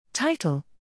Title: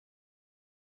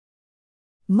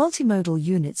 Multimodal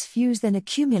units fuse then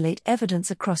accumulate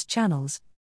evidence across channels.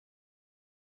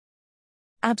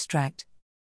 Abstract: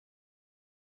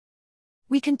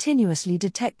 We continuously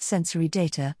detect sensory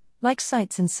data, like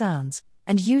sights and sounds,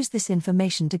 and use this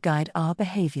information to guide our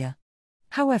behavior.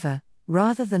 However,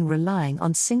 rather than relying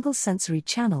on single sensory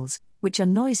channels, which are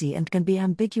noisy and can be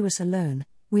ambiguous alone,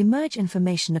 we merge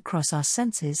information across our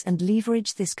senses and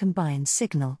leverage this combined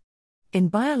signal. In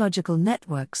biological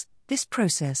networks, this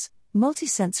process,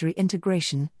 multisensory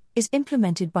integration, is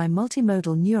implemented by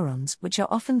multimodal neurons, which are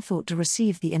often thought to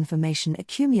receive the information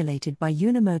accumulated by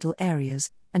unimodal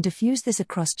areas and diffuse this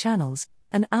across channels,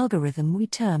 an algorithm we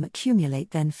term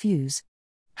accumulate then fuse.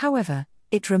 However,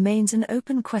 it remains an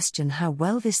open question how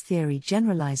well this theory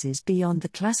generalizes beyond the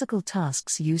classical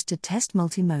tasks used to test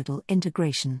multimodal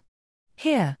integration.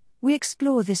 Here, we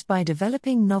explore this by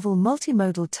developing novel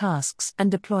multimodal tasks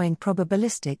and deploying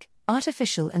probabilistic,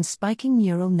 artificial and spiking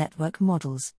neural network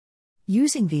models.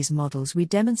 Using these models, we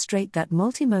demonstrate that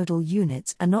multimodal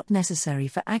units are not necessary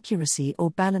for accuracy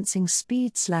or balancing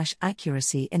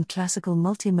speed/accuracy in classical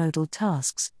multimodal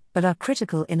tasks, but are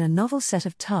critical in a novel set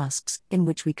of tasks in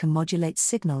which we commodulate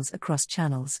signals across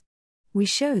channels. We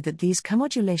show that these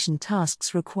commodulation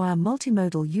tasks require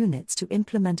multimodal units to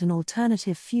implement an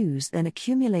alternative fuse then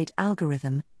accumulate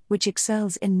algorithm, which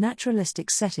excels in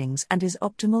naturalistic settings and is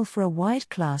optimal for a wide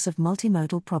class of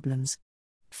multimodal problems.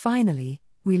 Finally,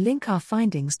 we link our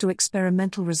findings to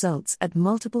experimental results at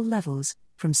multiple levels,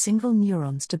 from single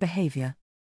neurons to behavior.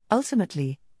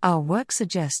 Ultimately, our work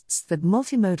suggests that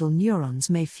multimodal neurons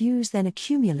may fuse then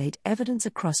accumulate evidence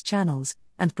across channels,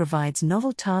 and provides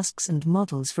novel tasks and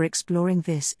models for exploring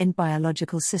this in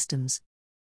biological systems.